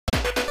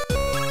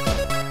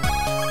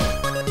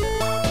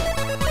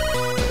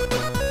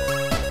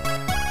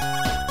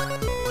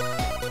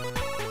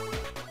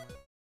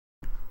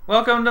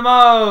Welcome to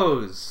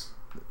Moe's.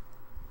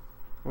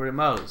 We're at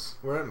Moe's.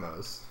 We're at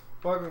Moe's.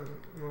 Welcome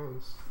to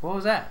Moe's. What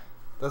was that?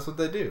 That's what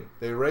they do.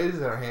 They raise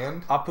their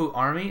hand. Apu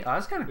Army? Oh,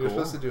 that's kind of cool. You're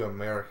supposed to do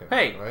American.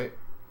 Hey. Right?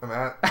 I'm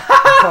at.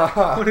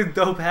 What a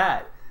dope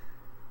hat.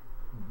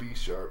 B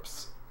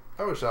sharps.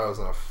 I wish I was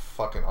in a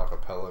fucking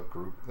acapella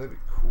group. That'd be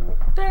cool.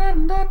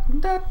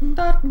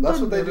 That's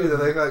what they do.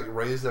 They like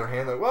raise their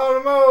hand like, "Well,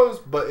 to Moe's,"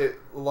 but a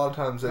lot of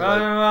times they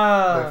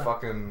they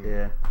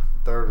fucking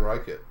Third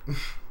Reich it.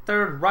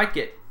 Third Reich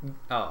it.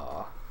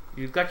 Aw.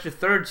 You've got your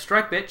third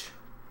strike, bitch.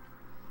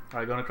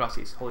 Alright, going across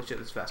these. Holy shit,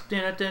 this is fast.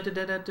 Wait, is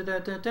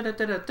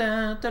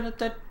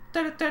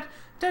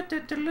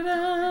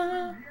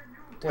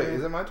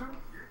it my turn?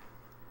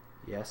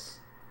 Yes.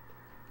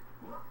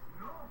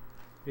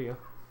 Here you go.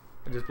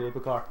 I just blew up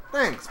a car.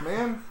 Thanks,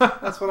 man.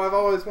 That's what I've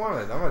always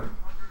wanted.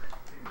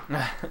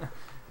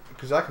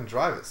 Because I can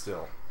drive it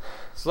still.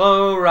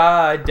 Slow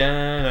ride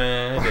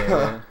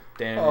down.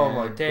 Oh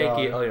my Take God.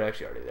 it. Oh, you're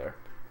actually already there.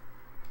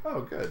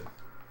 Oh, good.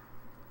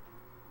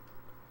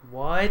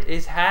 What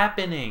is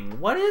happening?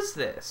 What is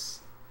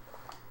this?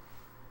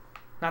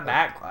 Not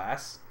that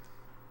glass.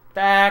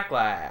 That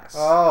glass.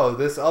 Oh,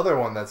 this other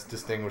one that's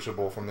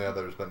distinguishable from the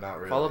others, but not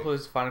really. Follow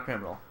police, find a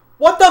criminal.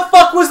 What the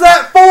fuck was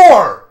that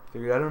for?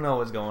 Dude, I don't know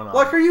what's going on.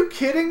 Like, are you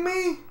kidding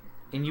me?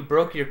 And you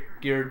broke your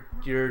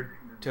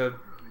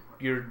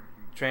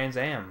Trans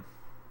Am.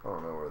 I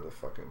don't know where the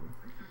fucking...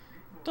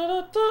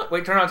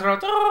 Wait, turn around.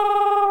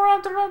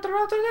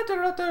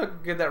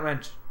 Get that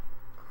wrench.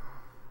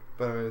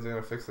 But I mean, is it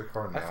gonna fix the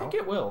car now? I think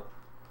it will.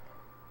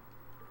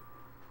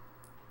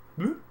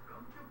 Hmm?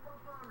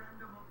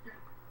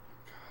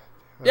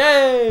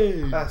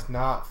 Yay! That's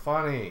not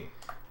funny.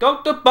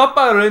 Dr.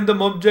 Papa,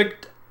 random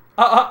object.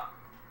 At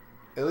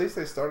least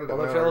they started at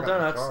Fellow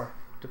Donuts.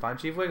 To find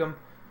Chief Wiggum.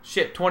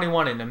 Shit,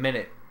 21 in a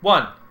minute.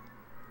 One.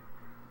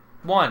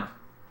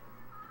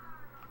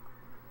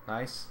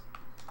 Nice.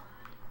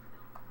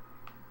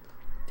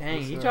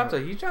 Dang, he dropped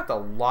a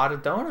lot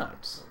of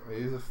donuts.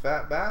 He's a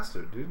fat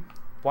bastard, dude.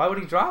 Why would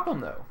he drop them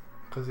though?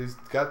 Because he's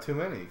got too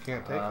many. He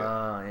can't take it.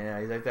 Oh yeah,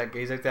 he's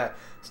like that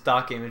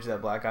stock image of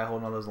that black guy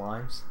holding all those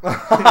limes.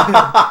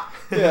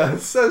 Yeah,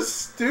 it's so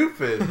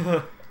stupid.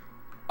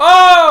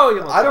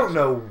 Oh! I don't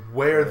know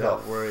where the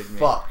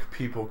fuck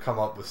people come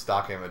up with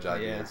stock image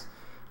ideas.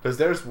 Because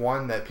there's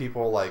one that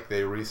people like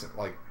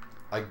I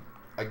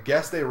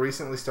guess they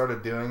recently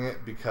started doing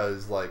it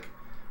because like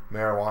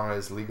marijuana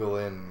is legal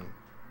in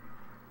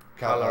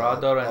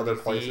Colorado and other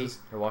DC places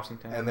or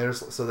Washington. And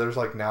there's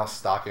like now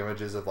stock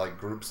images of like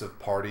groups of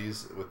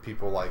parties with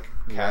people like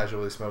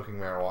casually smoking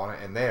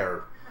marijuana, and they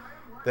are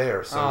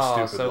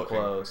so stupid so looking.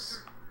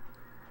 Close.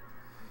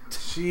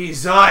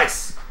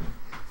 Jesus!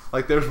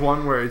 Like there's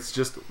one where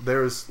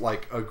there's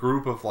like a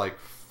group of like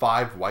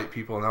 5 white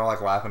people and they're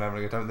like laughing, having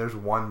a good time. There's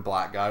one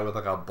black guy with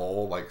like a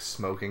bowl like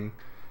smoking,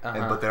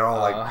 but they're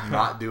all like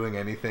not doing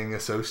anything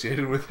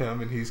associated with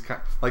him, and he's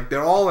like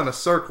they're all in a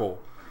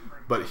circle,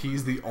 but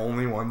he's the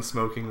only one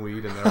smoking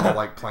weed, and they're all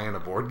like playing a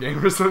board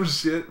game or some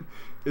shit.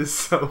 It's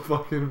so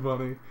fucking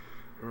funny.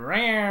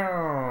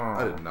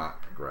 I did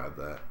not grab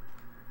that.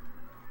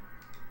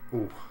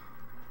 Ooh.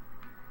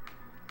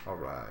 All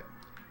right.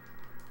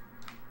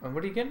 And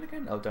what are you getting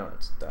again? Oh,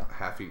 donuts. Duh.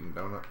 Half-eaten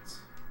donuts.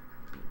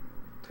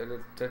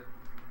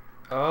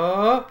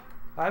 Oh,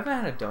 I haven't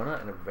had a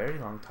donut in a very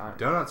long time.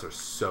 Donuts are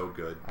so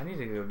good. I need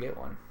to go get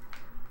one.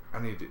 I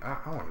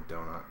want a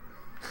donut.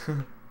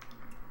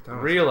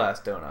 Real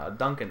ass donut, a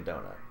Dunkin'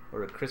 donut,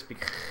 or a Krispy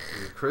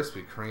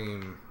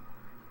Kreme.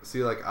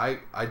 See, like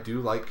I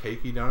do like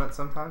cakey donuts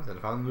sometimes, and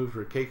if I'm in the mood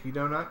for a cakey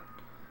donut,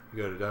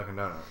 you go to Dunkin'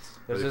 Donuts.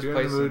 But if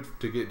you're in the mood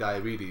to get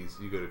diabetes,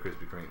 you go to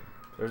Krispy Kreme.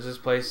 There's this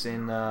place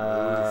in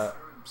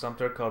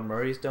Sumter called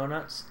Murray's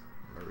Donuts.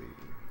 Murray.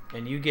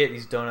 And you get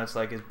these donuts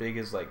like as big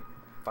as like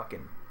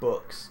fucking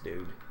books,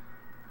 dude.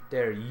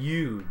 They're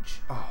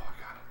huge. Oh, I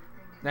got it.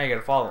 Now you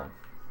gotta follow him.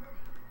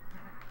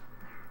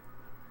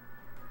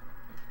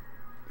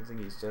 I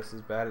think he's just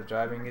as bad at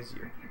driving as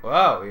you.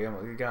 Whoa, he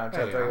gotta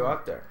try to throw you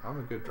out there. I'm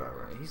a good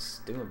driver.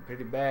 He's doing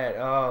pretty bad.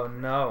 Oh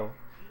no.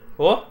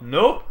 Oh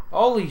no!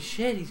 Holy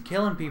shit, he's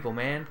killing people,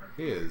 man.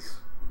 He is.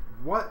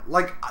 What?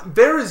 Like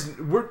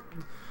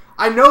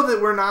I know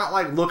that we're not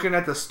like looking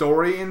at the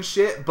story and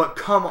shit, but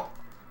come on.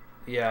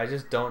 Yeah, I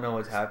just don't know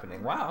what's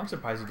happening. Wow, I'm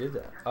surprised you did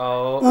that.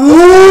 Oh.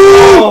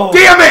 Ooh,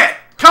 damn it!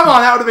 Come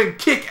on, that would have been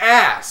kick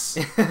ass.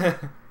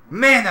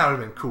 Man, that would have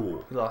been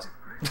cool. You lost.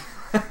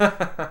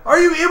 Are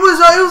you? It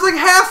was like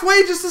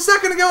halfway just a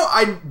second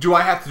ago. Do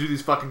I have to do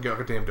these fucking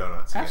goddamn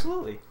donuts again?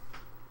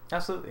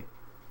 Absolutely.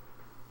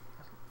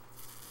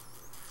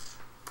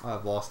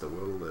 I've lost the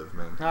will to live,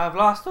 man. I've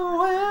lost the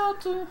will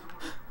to.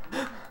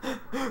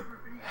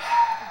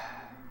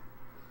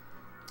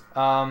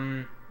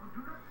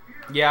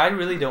 Yeah, I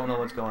really don't know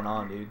what's going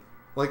on, dude.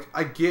 Like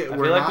I get,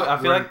 I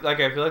feel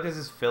like this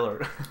is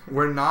filler.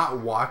 We're not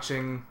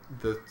watching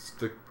the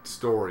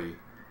story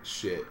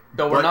shit.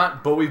 No, we're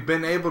not. But we've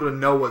been able to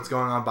know what's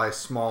going on by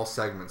small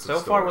segments. So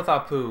far with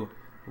Apu,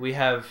 we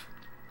have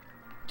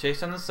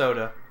chased on the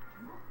soda,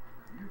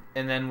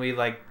 and then we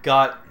like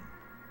got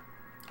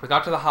We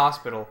got to the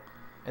hospital,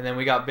 and then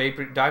we got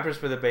diapers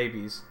for the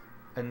babies,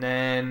 and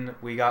then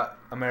we got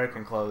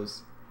American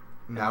clothes.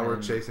 Now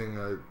we're chasing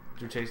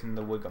You're chasing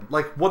the Wiggum.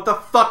 Like, what the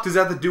fuck does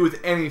that have to do with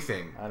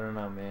anything? I don't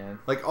know, man.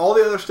 Like, all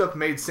the other stuff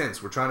made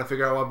sense. We're trying to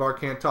figure out why Bart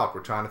can't talk.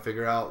 We're trying to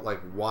figure out, like,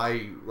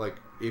 why, like,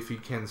 if he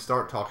can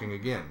start talking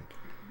again.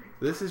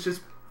 This is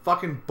just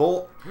fucking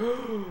bull.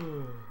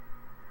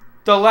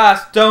 The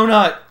last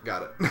donut!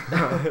 Got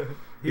it.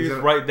 He was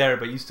right there,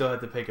 but you still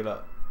had to pick it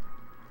up.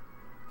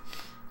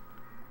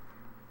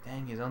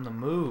 Dang, he's on the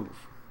move.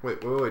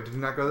 Wait. Did he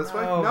not go this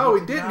way? No, No,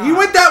 he he did didn't. not. He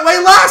went that way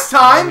last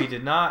time! No, he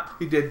did not.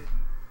 He did.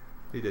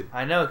 He did.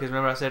 I know, because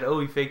remember I said, oh,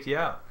 he faked you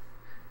out.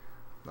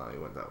 No, he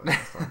went that way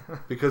last time.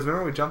 Because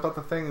remember we jumped off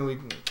the thing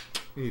and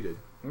he did.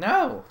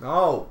 No.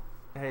 No.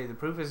 Hey, the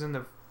proof is in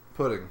the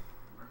Pudding.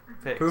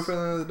 pics. Proof in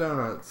the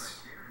donuts.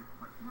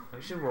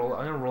 We should roll.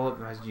 I'm gonna roll up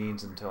my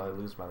jeans until I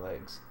lose my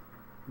legs.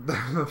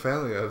 There's a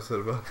family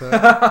episode about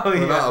that. Oh,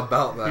 We're yeah. not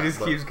about that. He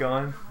just keeps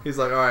going. He's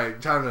like, all right,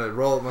 time to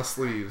roll up my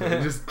sleeves. And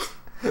he just,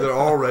 they're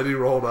already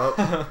rolled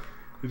up.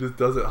 He just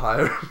does it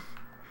higher.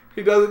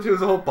 He does it to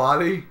his whole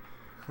body.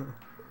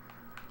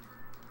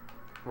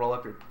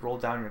 Roll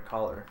down your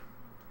collar.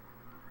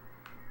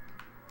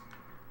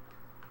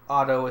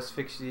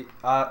 Autoerotic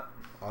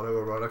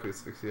Autoerotic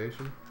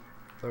asphyxiation?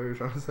 Is that what you're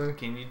trying to say?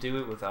 Can you do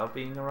it without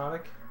being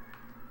erotic?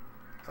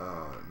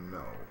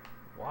 No.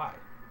 Why?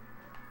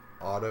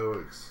 I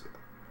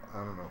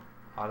don't know.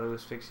 Auto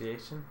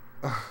asphyxiation?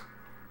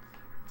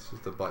 It's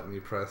just a button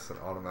you press and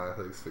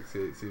automatically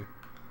asphyxiates you.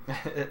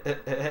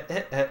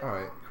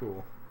 Alright,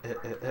 cool.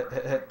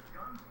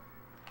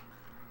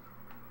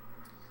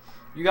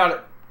 You got it.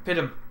 Pit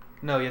him.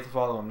 No, you have to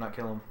follow him, not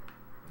kill him.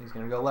 He's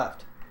gonna go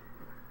left.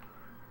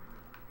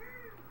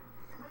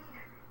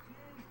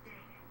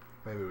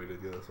 Maybe we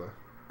did go this way.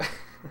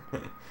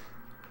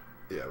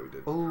 Yeah, we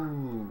did.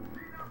 Ooh.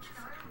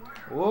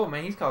 Whoa,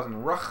 man, he's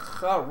causing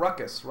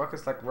ruckus.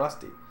 Ruckus like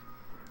Rusty.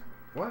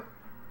 What?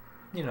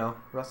 You know,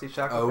 Rusty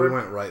Shackleford. Oh, we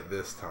went right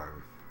this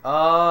time.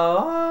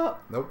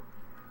 Nope.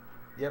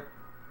 Yep.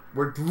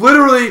 We're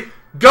literally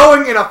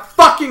going in a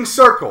fucking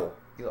circle.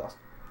 He lost.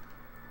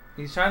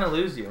 He's trying to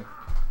lose you.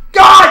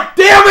 God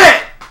damn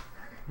it!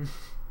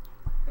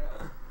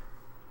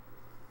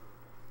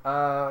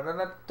 I'm I'm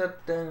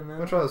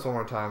gonna try this one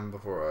more time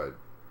before I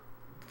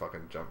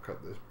fucking jump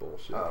cut this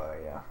bullshit. Oh,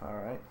 yeah.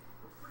 Alright.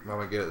 I'm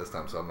gonna get it this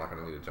time, so I'm not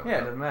gonna need a jump Yeah, it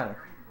cut. doesn't matter.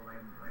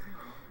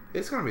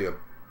 It's gonna be a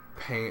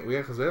pain.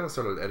 Because we haven't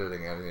started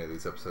editing any of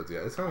these episodes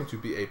yet. It's going to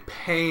be a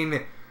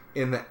pain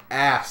in the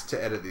ass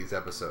to edit these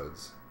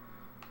episodes.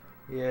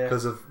 Yeah.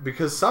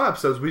 Because some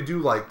episodes we do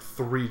like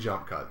 3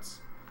 jump cuts.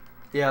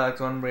 Yeah, like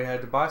the one where we had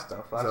to buy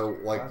stuff. So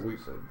like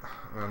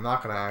I'm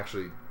not gonna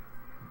actually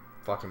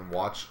fucking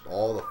watch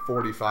all the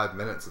 45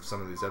 minutes of some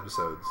of these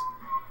episodes,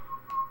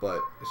 but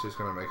it's just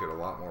gonna make it a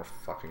lot more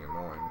fucking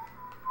annoying.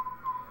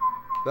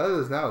 That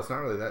is now. It's not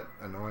really that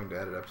annoying to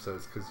edit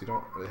episodes because you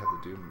don't really have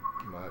to do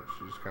much.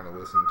 You just kind of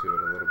listen to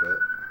it a little bit.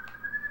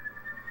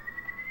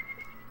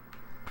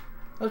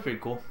 That was pretty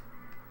cool.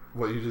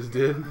 What you just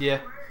did? Yeah.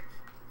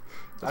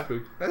 That's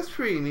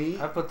pretty neat.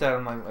 I put that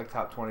on my like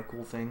top 20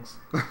 cool things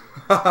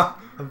of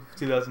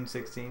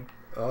 2016.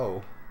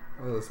 Oh,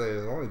 I was gonna say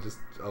it's only just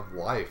of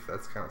life.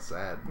 That's kind of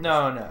sad.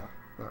 No.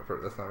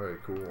 That's not very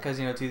cool. Because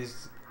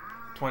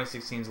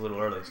 2016 is a little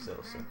early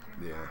still. So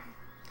Yeah.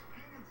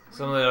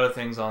 some of the other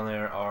things on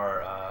there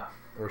are.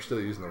 We're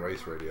still using the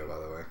race radio, by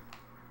the way.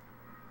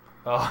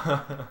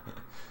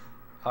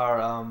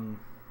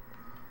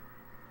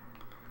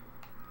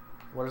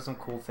 What are some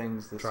cool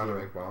things this Trying year?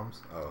 to make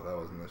bombs? Oh, that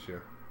wasn't this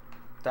year.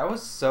 That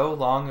was so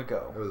long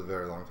ago. It was a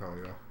very long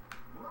time ago.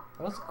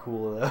 That was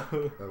cool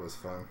though. That was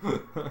fun.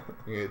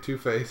 You get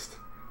two-faced.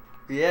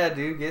 Yeah,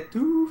 dude, get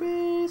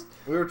two-faced.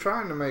 We were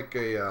trying to make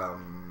a God,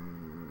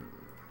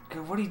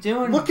 what are you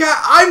doing? Look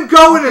at I'm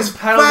going as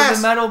pedal fast.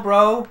 to the metal,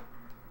 bro.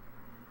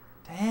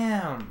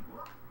 Damn.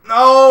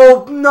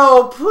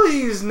 No,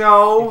 please,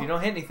 no. If you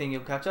don't hit anything,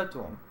 you'll catch up to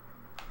him.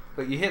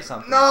 But you hit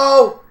something.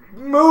 No!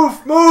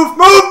 Move!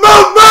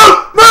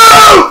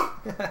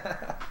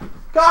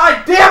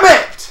 God damn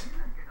it!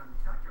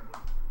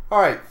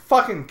 Alright,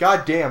 fucking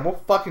goddamn. We'll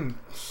fucking...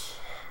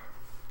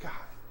 God.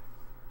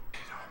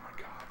 Oh my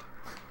god.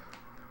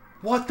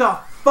 What the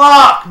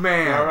fuck,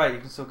 man? Alright, you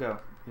can still go.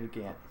 You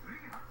can't.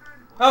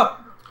 Oh!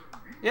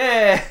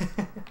 Yeah!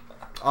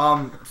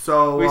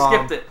 So... We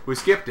skipped it. We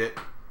skipped it.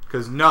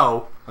 Because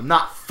no, I'm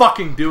not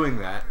fucking doing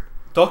that.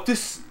 Talk to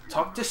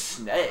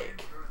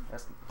Snake.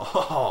 That's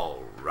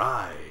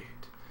Alright.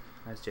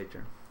 That's Jake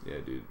turn. Yeah,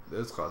 dude.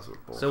 This class was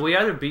bullshit. So we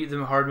either beat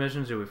them hard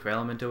missions or we fail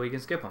them until we can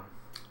skip them.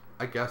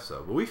 I guess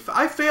so. But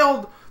I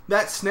failed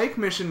that snake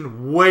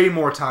mission way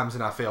more times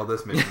than I failed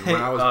this mission when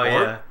I was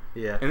bored.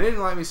 Yeah. And it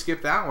didn't let me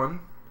skip that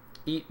one.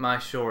 Eat my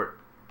short.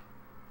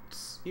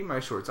 Eat my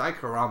shorts. Ay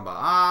caramba.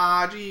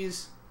 Ah,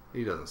 jeez.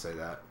 He doesn't say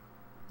that.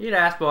 Eat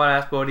ass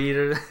boat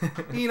eater.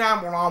 I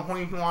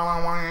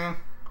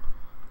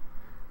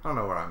don't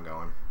know where I'm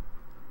going.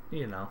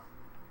 You know.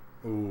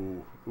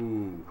 Ooh.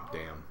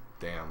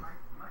 Damn.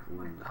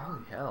 Ooh.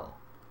 Holy hell.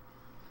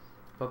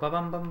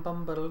 I'm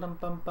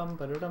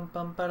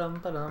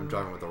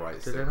driving with the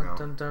right stick now.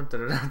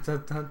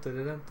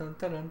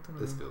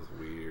 This feels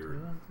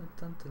weird.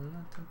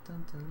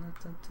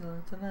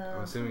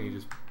 I'm assuming you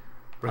just...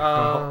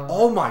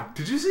 oh my...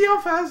 Did you see how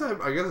fast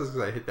I guess it's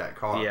because I hit that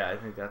car. Yeah, I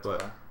think that's why.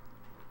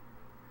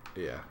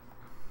 Yeah.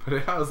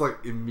 But I was like,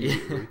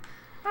 immediately.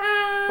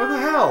 What the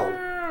hell?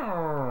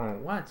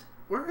 What?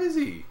 Where is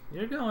he?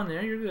 You're going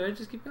there. You're good.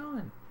 Just keep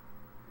going.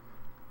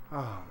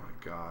 Oh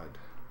my god.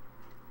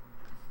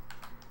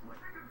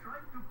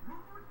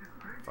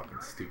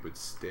 Fucking stupid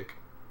stick.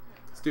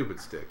 Stupid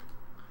stick.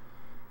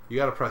 You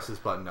gotta press this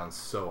button down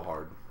so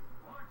hard.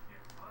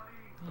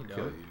 You It'll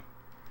kill you.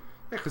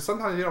 Yeah, because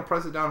sometimes you don't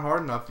press it down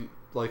hard enough.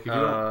 Like, if you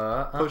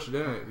don't push it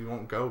in, you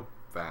won't go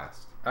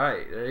fast.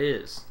 Alright, there it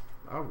is.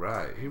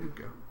 Alright, here we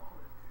go.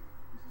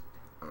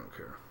 I don't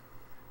care.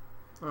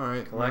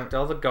 Alright. Collect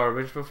all the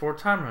garbage before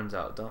time runs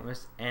out. Don't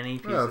miss any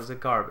pieces of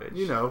garbage.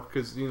 You know,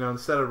 because, you know,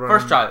 instead of running...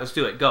 First try, let's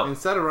do it. Go.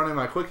 Instead of running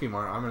my Quickie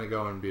Mart, I'm going to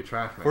go and be a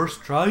trash man.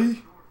 First try?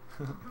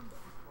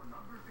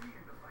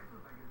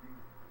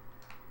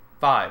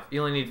 5.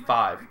 You only need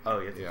 5. Oh,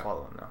 you have to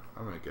follow him now.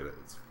 I'm going to get it.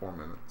 It's 4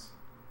 minutes.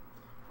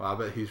 Well, I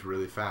bet he's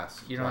really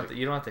fast. You don't have to.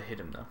 You don't have to hit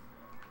him though.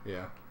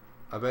 Yeah,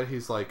 I bet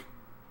he's like.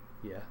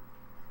 Yeah.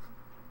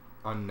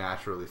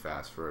 Unnaturally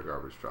fast for a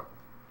garbage truck.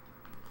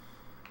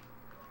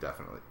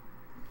 Definitely.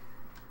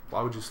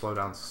 Why would you slow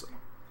down so?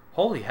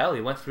 Holy hell!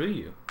 He went through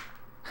you.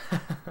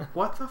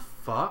 What the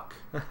fuck?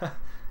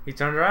 He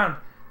turned around.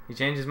 He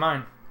changed his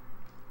mind.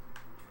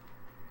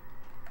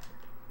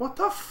 What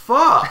the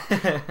fuck?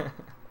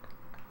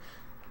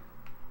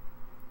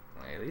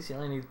 At least you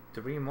only need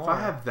 3 more. If I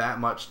have that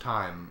much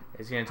time,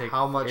 it's gonna take.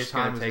 How much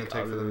time is it gonna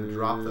take for them to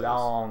drop this?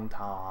 Long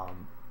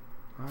time.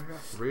 I got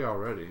 3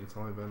 already. It's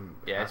only been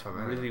it's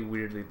really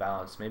weirdly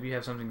balanced. Maybe you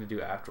have something to do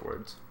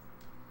afterwards.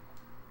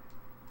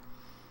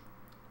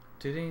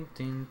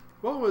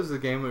 What was the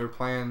game we were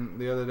playing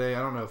the other day? I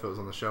don't know if it was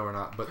on the show or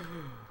not, but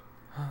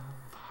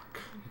fuck.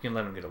 You can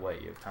let him get away.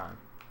 You have time.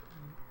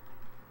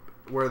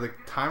 Where the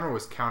timer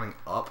was counting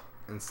up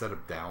instead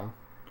of down.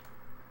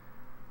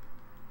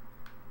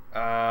 You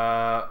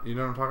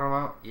know what I'm talking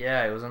about?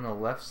 Yeah, it was on the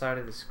left side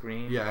of the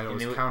screen. Yeah, and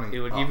it was counting. It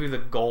would up. give you the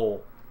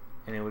goal,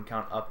 and it would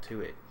count up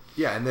to it.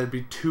 Yeah, and there'd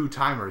be 2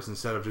 timers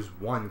instead of just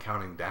 1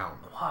 counting down.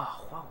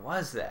 Wow, what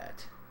was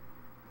that?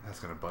 That's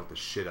gonna bug the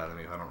shit out of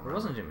me if I don't remember. It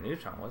wasn't Jimmy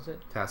Neutron, was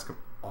it?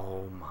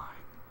 Oh my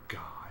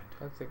god.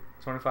 That's like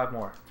 25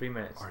 more. 3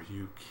 minutes. Are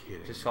you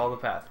kidding? Just follow the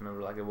path.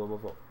 Remember, like it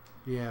will.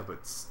 Yeah,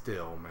 but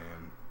still,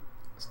 man.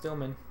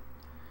 Stillman.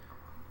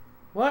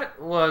 What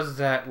was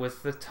that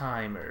with the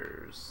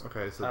timers?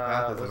 Okay, so the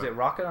path was it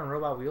Rocket on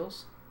Robot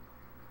Wheels?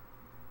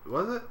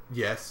 Was it?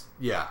 Yes.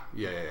 Yeah.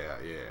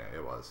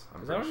 It was.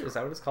 Is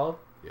that what it's called?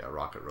 Yeah,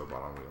 Rocket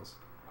Robot on Wheels.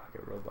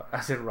 Rocket Robot. I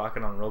said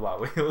Rocket on Robot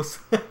Wheels.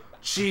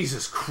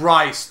 Jesus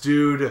Christ,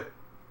 dude!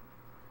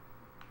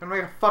 Gonna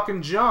make a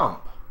fucking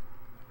jump.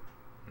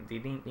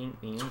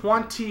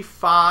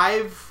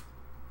 25.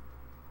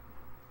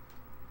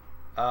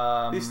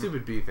 These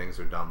stupid bee things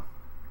are dumb.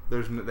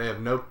 They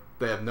have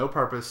no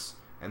purpose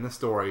in the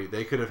story.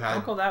 They could have had.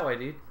 Don't go that way,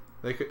 dude.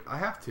 They could. I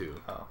have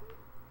to. Oh.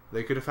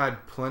 They could have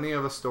had plenty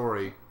of a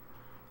story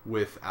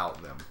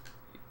without them.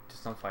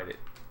 Just don't fight it.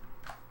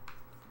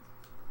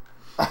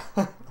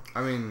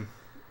 I mean,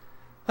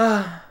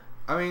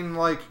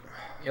 like.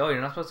 Yo,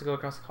 you're not supposed to go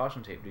across the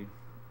caution tape, dude.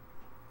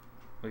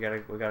 We gotta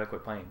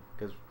quit playing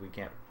because we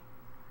can't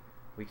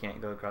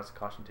go across the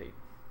caution tape.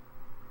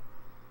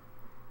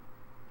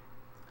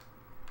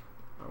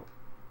 Oh.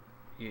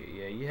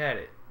 Yeah, you had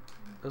it.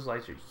 Those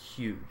lights are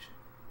huge.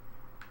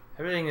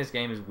 Everything in this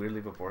game is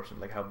weirdly proportioned,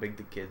 like how big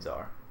the kids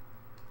are.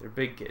 They're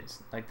big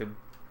kids, like the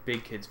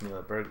big kids meal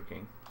at Burger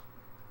King.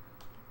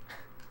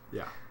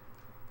 Yeah.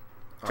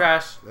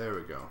 Trash. There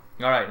we go.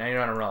 All right, now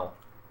you're on a roll.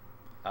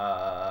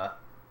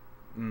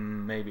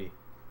 Maybe.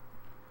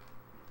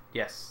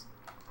 Yes.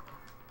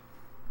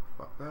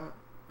 Fuck that.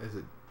 Is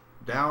it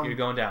down? You're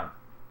going down.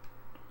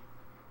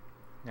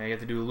 Now you have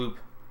to do a loop.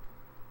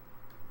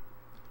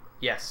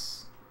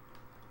 Yes.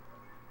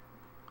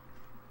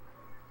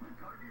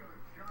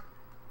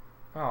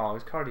 Oh,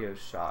 his cardio's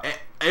shot.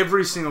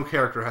 Every single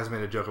character has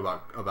made a joke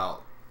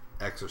about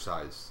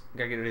exercise.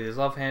 Gotta get rid of these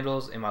love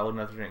handles. Am I old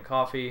enough to drink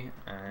coffee?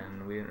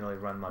 And we didn't really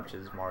run much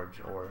as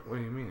Marge or... What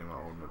do you mean, am I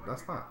old enough?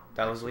 That's not...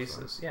 That was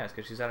Lisa's. Yeah, it's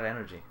because she's out of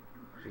energy.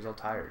 She's all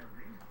tired.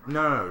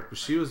 No.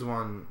 She was the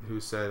one who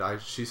said...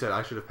 She said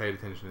I should have paid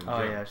attention in gym.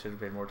 Oh, yeah, I should have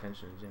paid more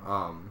attention in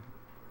gym.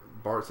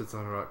 Bart said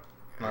something about...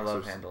 My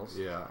love handles.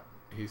 Yeah.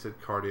 He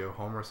said cardio.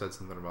 Homer said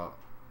something about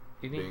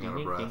being out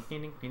of breath.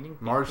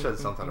 Marge said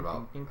something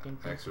about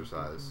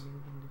exercise.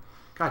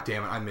 God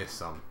damn it, I missed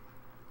some.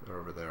 They're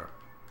over there.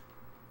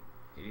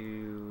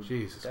 You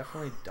Jesus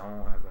definitely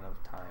don't have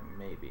enough time,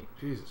 maybe.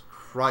 Jesus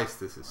Christ,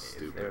 this is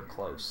stupid. They're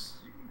close.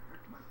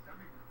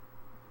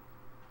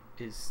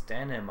 Is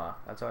Stanima.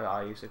 That's what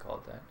I used to call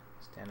it that.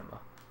 Stanima.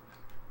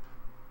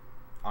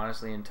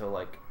 Honestly, until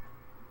like...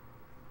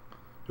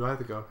 Do I have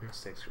to go up here?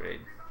 6th grade.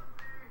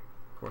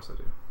 Of course I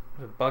do.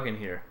 There's a bug in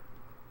here.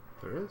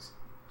 There is?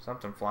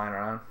 Something flying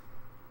around.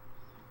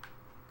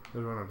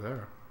 There's one up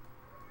there.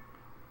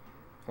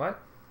 What?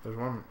 There's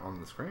one on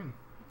the screen.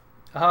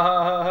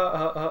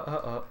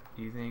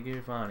 You think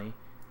you're funny?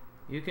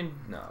 You can...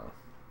 No.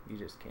 You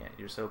just can't.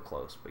 You're so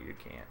close, but you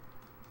can't.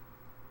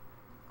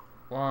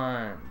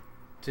 1,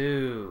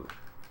 2...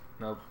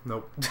 Nope.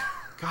 Nope.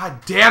 God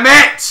damn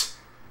it!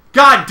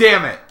 God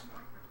damn it!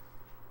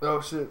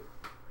 Oh, shit.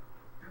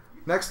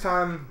 Next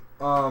time,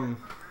 I don't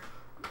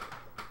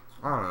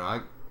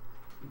know.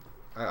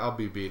 I'll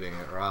be beating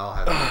it, or I'll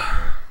have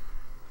to.